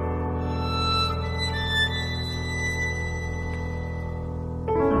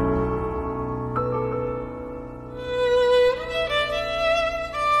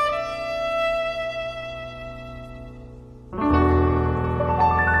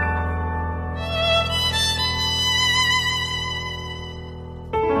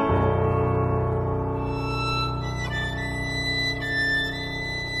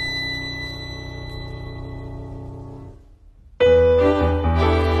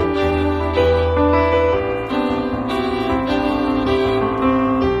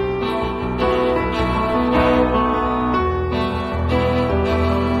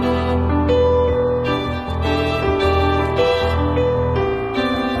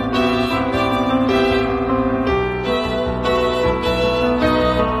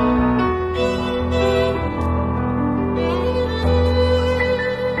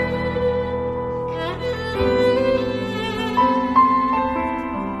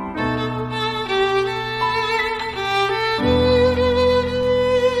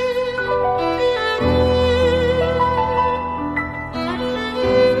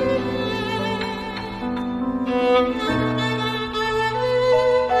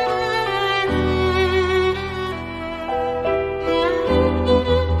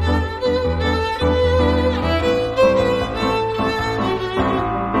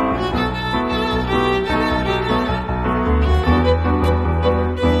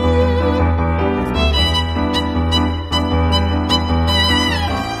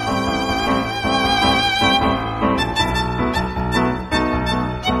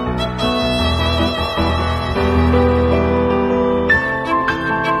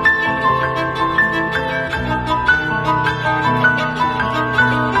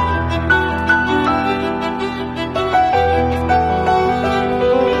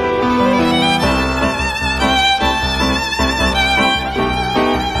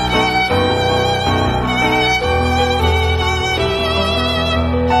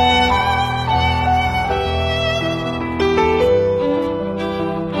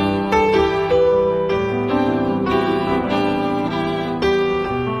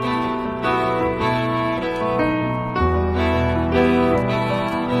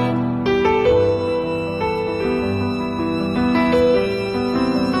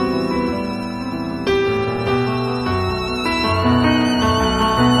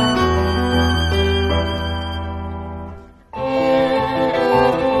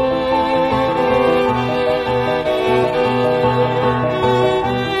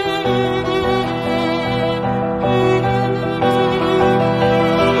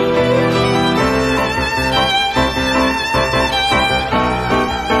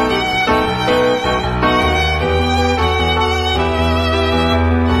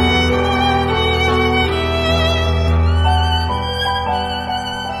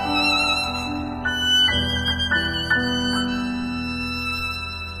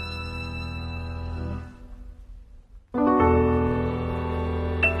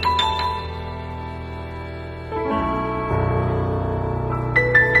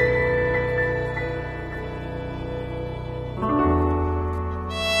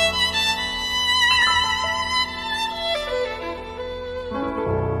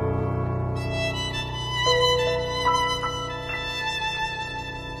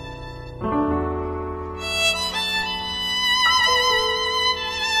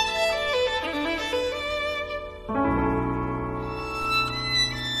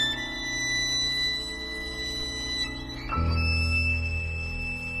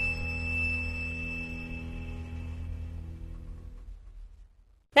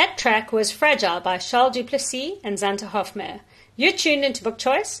 That track was Fragile by Charles Duplessis and Zanta Hofmeyer. You're tuned into Book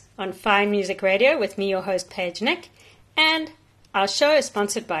Choice on Fine Music Radio with me, your host, Paige Nick, and our show is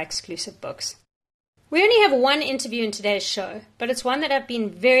sponsored by Exclusive Books. We only have one interview in today's show, but it's one that I've been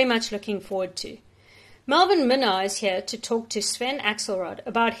very much looking forward to. Melvin Minnar is here to talk to Sven Axelrod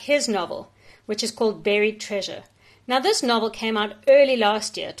about his novel, which is called Buried Treasure. Now, this novel came out early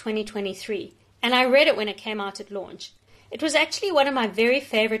last year, 2023, and I read it when it came out at launch. It was actually one of my very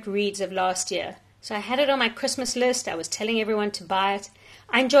favorite reads of last year, so I had it on my Christmas list. I was telling everyone to buy it.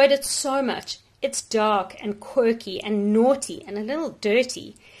 I enjoyed it so much. It's dark and quirky and naughty and a little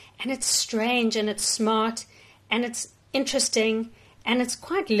dirty, and it's strange and it's smart and it's interesting and it's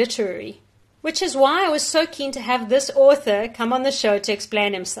quite literary, which is why I was so keen to have this author come on the show to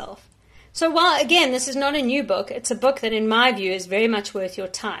explain himself. So while, again, this is not a new book, it's a book that in my view is very much worth your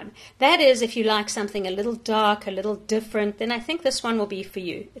time. That is, if you like something a little dark, a little different, then I think this one will be for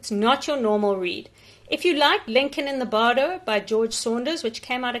you. It's not your normal read. If you like Lincoln in the Bardo by George Saunders, which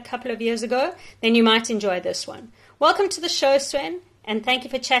came out a couple of years ago, then you might enjoy this one. Welcome to the show, Sven, and thank you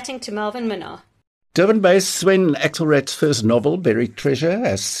for chatting to Melvin Minnar. Durban-based Sven Axelrod's first novel, Buried Treasure,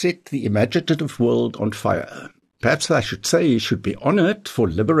 has set the imaginative world on fire. Perhaps I should say he should be honored for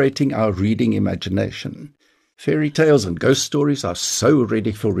liberating our reading imagination. Fairy tales and ghost stories are so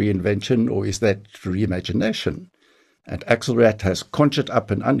ready for reinvention, or is that reimagination? And Axelrod has conjured up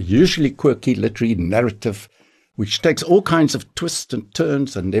an unusually quirky literary narrative which takes all kinds of twists and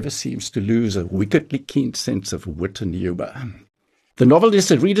turns and never seems to lose a wickedly keen sense of wit and humour. The novel is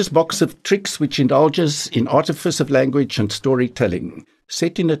a reader's box of tricks which indulges in artifice of language and storytelling.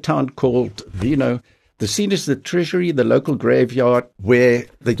 Set in a town called Vino, the scene is the treasury, the local graveyard, where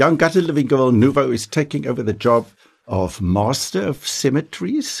the young gutter-living girl Nouveau is taking over the job of master of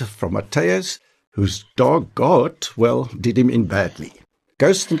cemeteries from Mateus, whose dog God, well, did him in badly.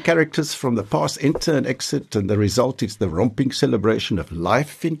 Ghosts and characters from the past enter and exit, and the result is the romping celebration of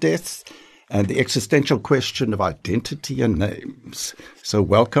life in death and the existential question of identity and names. So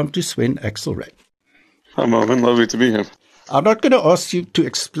welcome to Sven Axelrod. Hi, Marvin. Lovely to be here. I'm not going to ask you to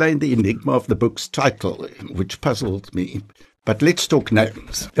explain the enigma of the book's title, which puzzled me, but let's talk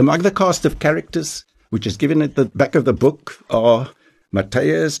names. Among the cast of characters, which is given at the back of the book, are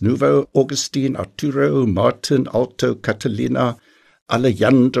Mateus, Nouveau, Augustine, Arturo, Martin, Alto, Catalina,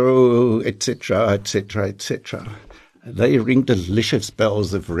 Alejandro, etc., etc., etc. They ring delicious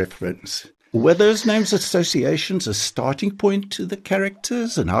bells of reference. Were those names associations a starting point to the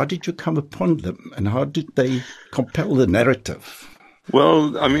characters, and how did you come upon them, and how did they compel the narrative?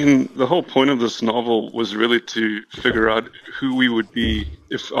 Well, I mean, the whole point of this novel was really to figure out who we would be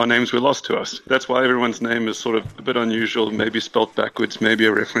if our names were lost to us. That's why everyone's name is sort of a bit unusual, maybe spelt backwards, maybe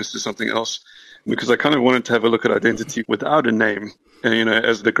a reference to something else, because I kind of wanted to have a look at identity without a name, and,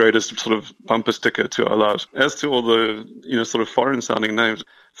 as the greatest sort of bumper sticker to our lives. As to all the, sort of foreign-sounding names,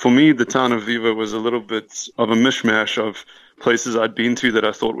 for me, the town of Viva was a little bit of a mishmash of places I'd been to that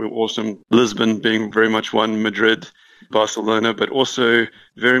I thought were awesome. Lisbon being very much one, Madrid, Barcelona, but also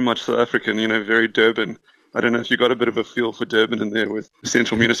very much South African, very Durban. I don't know if you got a bit of a feel for Durban in there with the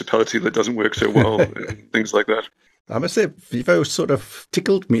central municipality that doesn't work so well, and things like that. I must say, Vivo sort of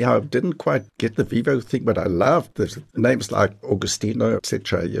tickled me. I didn't quite get the Vivo thing, but I loved the names like Augustino,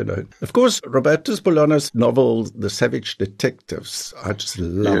 etc., Of course, Roberto Bolaño's novel, The Savage Detectives, I just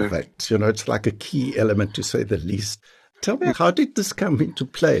love that. It's like a key element, to say the least. Tell me, how did this come into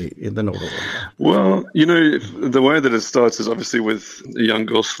play in the novel? Well, the way that it starts is obviously with a young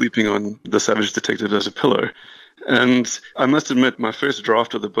girl sleeping on the Savage Detective as a pillow. And I must admit, my first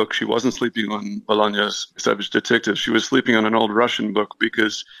draft of the book, she wasn't sleeping on Bolaño's Savage Detective. She was sleeping on an old Russian book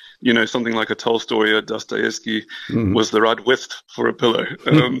because, something like a Tolstoy or Dostoevsky was the right width for a pillow.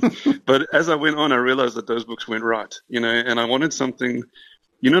 But as I went on, I realized that those books weren't right, and I wanted something,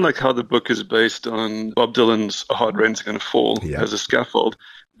 like how the book is based on Bob Dylan's A Hard Rain's Gonna Fall as a scaffold.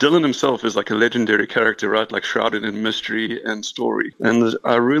 Dylan himself is like a legendary character, right? Like shrouded in mystery and story. And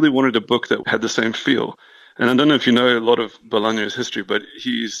I really wanted a book that had the same feel. And I don't know if you know a lot of Bolaño's history, but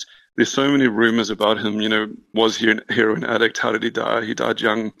there's so many rumors about him. Was he a heroin addict? How did he die? He died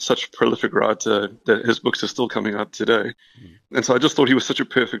young, such a prolific writer that his books are still coming out today. And so I just thought he was such a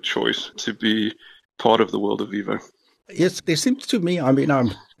perfect choice to be part of the world of Vivo. Yes, there seems to me, I'm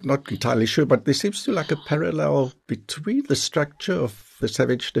not entirely sure, but there seems to like a parallel between the structure of The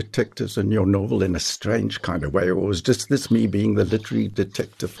Savage Detectives and your novel in a strange kind of way, or was just this me being the literary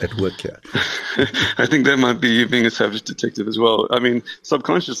detective at work here? I think that might be you being a savage detective as well. I mean,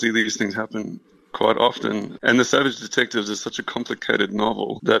 subconsciously these things happen quite often. And The Savage Detectives is such a complicated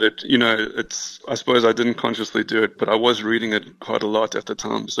novel that I suppose I didn't consciously do it, but I was reading it quite a lot at the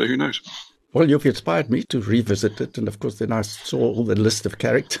time. So who knows? Well, you've inspired me to revisit it. And of course, then I saw the list of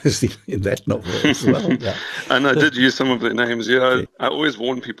characters in that novel as well. Yeah. And I did use some of their names. Yeah, I always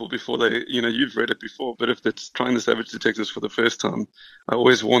warn people before they, you've read it before, but if they're trying The Savage Detectives for the first time, I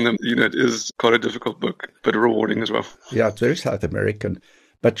always warn them, it is quite a difficult book, but rewarding as well. Yeah, it's very South American.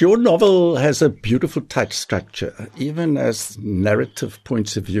 But your novel has a beautiful tight structure, even as narrative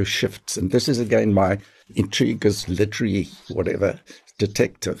points of view shifts. And this is, again, my intrigue as literary,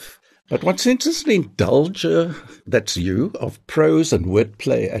 detective. But what centers the indulger, that's you, of prose and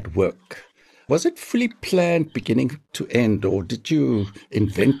wordplay at work? Was it fully planned beginning to end, or did you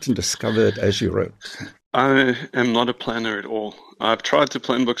invent and discover it as you wrote? I am not a planner at all. I've tried to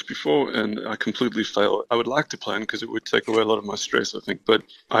plan books before and I completely fail. I would like to plan because it would take away a lot of my stress, I think, but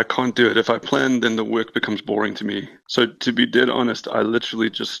I can't do it. If I plan, then the work becomes boring to me. So to be dead honest, I literally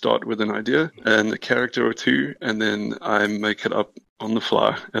just start with an idea and a character or two, and then I make it up on the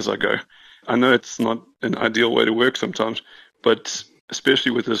fly as I go. I know it's not an ideal way to work sometimes, but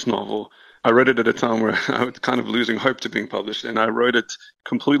especially with this novel, I read it at a time where I was kind of losing hope to being published, and I wrote it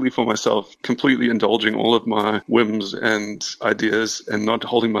completely for myself, completely indulging all of my whims and ideas and not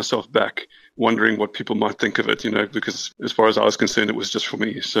holding myself back, wondering what people might think of it, because as far as I was concerned, it was just for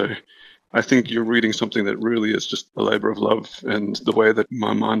me. So I think you're reading something that really is just a labor of love and the way that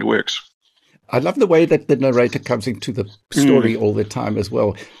my mind works. I love the way that the narrator comes into the story all the time as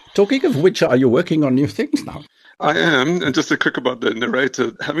well. Talking of which, are you working on new things now? I am. And just a quick about the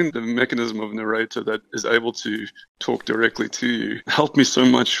narrator, having the mechanism of narrator that is able to talk directly to you helped me so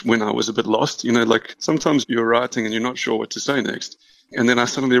much when I was a bit lost. Like sometimes you're writing and you're not sure what to say next. And then I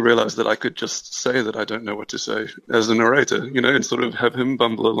suddenly realized that I could just say that I don't know what to say as a narrator, and sort of have him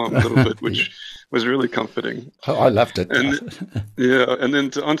bumble along a little bit, which was really comforting. Oh, I loved it. And yeah. And then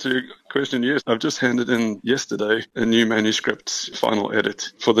to answer your question, yes, I've just handed in yesterday a new manuscript final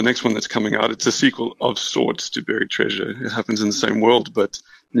edit for the next one that's coming out. It's a sequel of sorts to Buried Treasure. It happens in the same world, but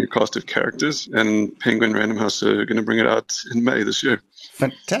new cast of characters, and Penguin Random House are going to bring it out in May this year.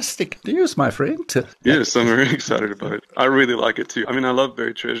 Fantastic news, my friend. Yes, I'm very excited about it. I really like it too. I mean, I love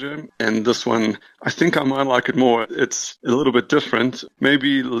Buried Treasure, and this one, I think I might like it more. It's a little bit different,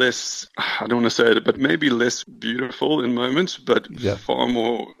 maybe less, I don't want to say it, but maybe less beautiful in moments, but far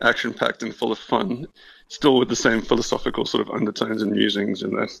more action-packed and full of fun, still with the same philosophical sort of undertones and musings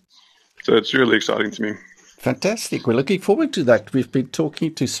in that. So it's really exciting to me. Fantastic. We're looking forward to that. We've been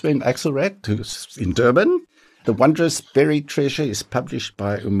talking to Sven Axelrad, who's in Durban. The wondrous Buried Treasure is published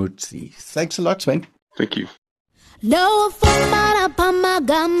by Umutsi. Thanks a lot, Sven. Thank you.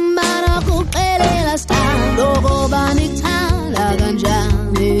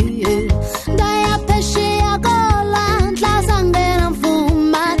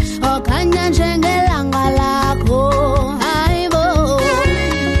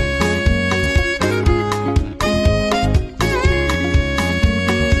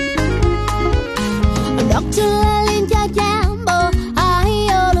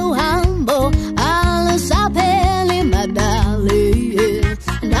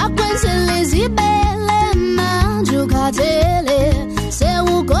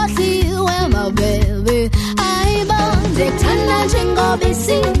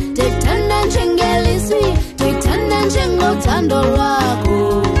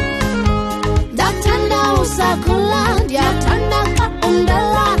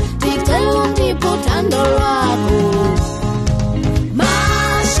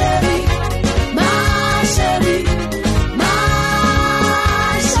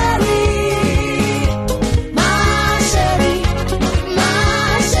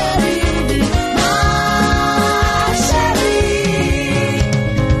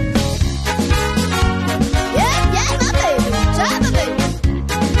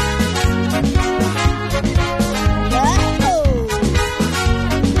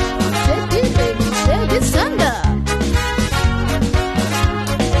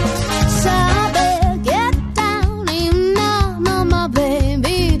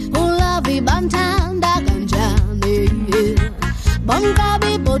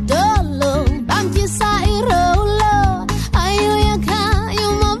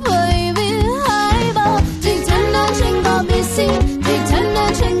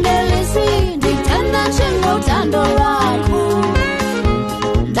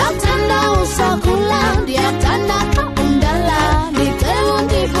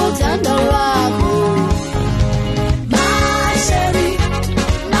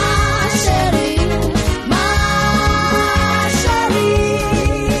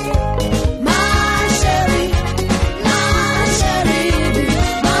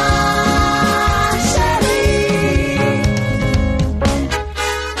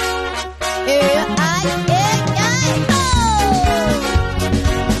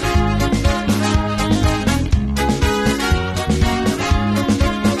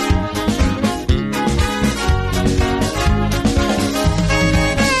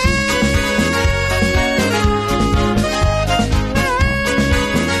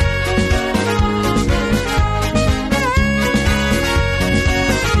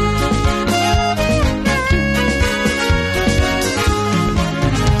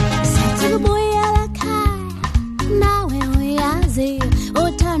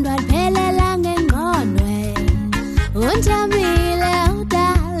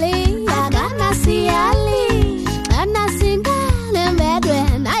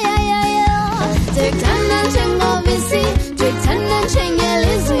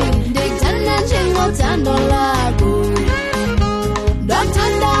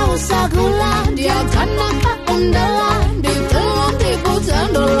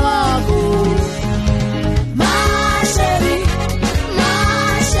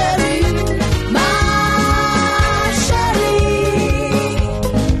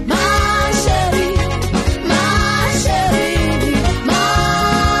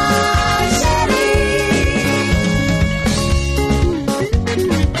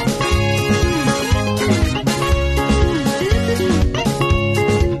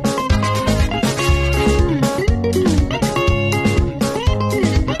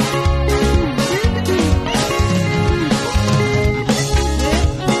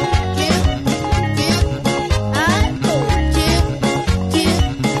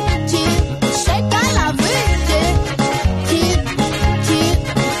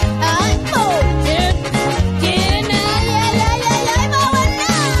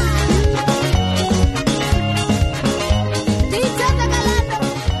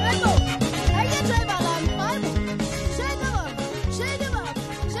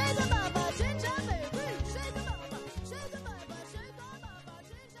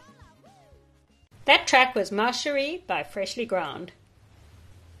 track was Ma Cherie by Freshly Ground.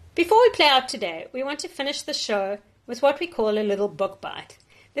 Before we play out today, we want to finish the show with what we call a little book bite.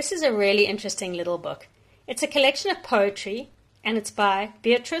 This is a really interesting little book. It's a collection of poetry, and it's by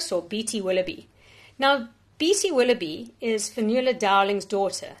Beatrice or B.T. Willoughby. Now, B.T. Willoughby is Fionnuala Dowling's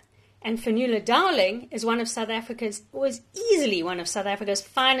daughter, and Fionnuala Dowling is easily one of South Africa's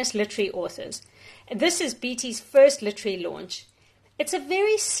finest literary authors. This is B.T.'s first literary launch. It's a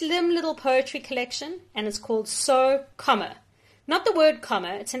very slim little poetry collection, and it's called So, Comma. Not the word comma,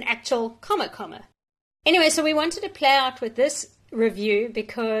 it's an actual comma. Anyway, so we wanted to play out with this review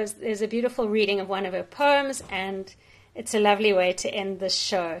because there's a beautiful reading of one of her poems, and it's a lovely way to end this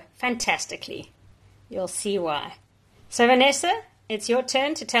show fantastically. You'll see why. So Vanessa, it's your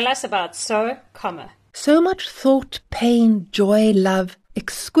turn to tell us about So, Comma. So much thought, pain, joy, love,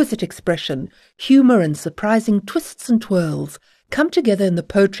 exquisite expression, humour and surprising twists and twirls come together in the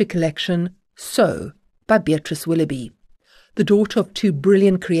poetry collection So by Beatrice Willoughby. The daughter of two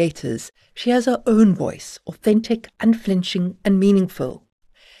brilliant creators, she has her own voice, authentic, unflinching and meaningful.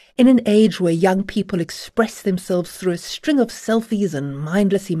 In an age where young people express themselves through a string of selfies and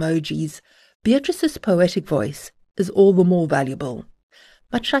mindless emojis, Beatrice's poetic voice is all the more valuable.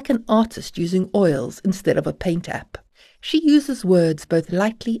 Much like an artist using oils instead of a paint app, she uses words both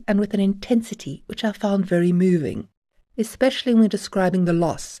lightly and with an intensity which I found very moving, especially when describing the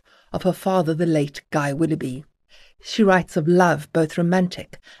loss of her father, the late Guy Willoughby. She writes of love, both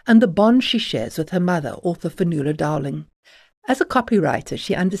romantic, and the bond she shares with her mother, author Fionnuala Dowling. As a copywriter,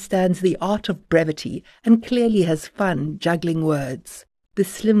 she understands the art of brevity and clearly has fun juggling words. This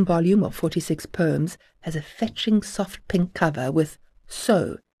slim volume of 46 poems has a fetching soft pink cover with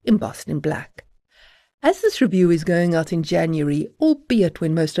So embossed in black. As this review is going out in January, albeit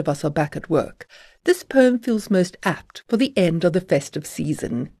when most of us are back at work, this poem feels most apt for the end of the festive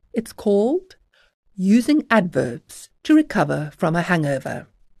season. It's called Using Adverbs to Recover from a Hangover.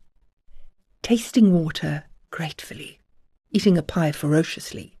 Tasting water gratefully, eating a pie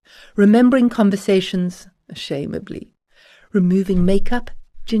ferociously, remembering conversations ashamedly, removing makeup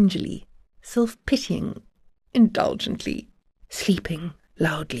gingerly, self-pitying indulgently, sleeping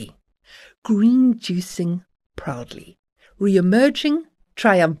loudly, green juicing proudly, re-emerging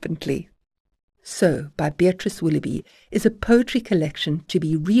triumphantly. So, by Beatrice Willoughby, is a poetry collection to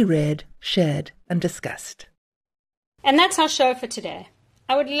be reread, shared and discussed. And that's our show for today.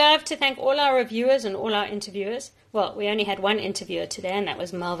 I would love to thank all our reviewers and all our interviewers. Well, we only had one interviewer today, and that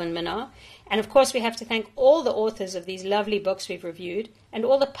was Melvin Minnar. And of course, we have to thank all the authors of these lovely books we've reviewed, and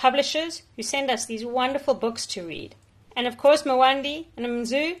all the publishers who send us these wonderful books to read. And of course, Mwandi and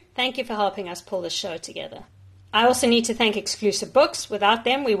Mzu, thank you for helping us pull this show together. I also need to thank Exclusive Books. Without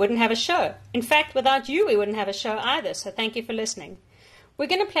them, we wouldn't have a show. In fact, without you, we wouldn't have a show either, so thank you for listening. We're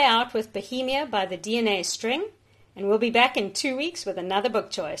going to play out with Bohemia by the DNA String, and we'll be back in 2 weeks with another book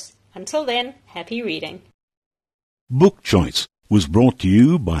choice. Until then, happy reading. Book Choice was brought to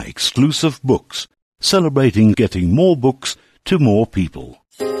you by Exclusive Books, celebrating getting more books to more people.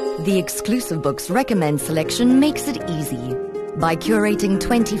 The Exclusive Books Recommend selection makes it easy. By curating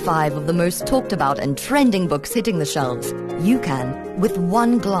 25 of the most talked about and trending books hitting the shelves, you can, with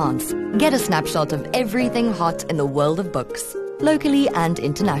one glance, get a snapshot of everything hot in the world of books, locally and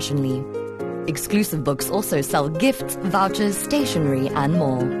internationally. Exclusive Books also sell gifts, vouchers, stationery, and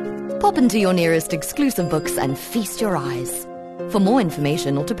more. Pop into your nearest Exclusive Books and feast your eyes. For more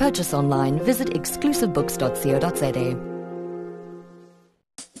information or to purchase online, visit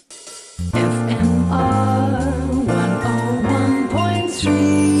exclusivebooks.co.za.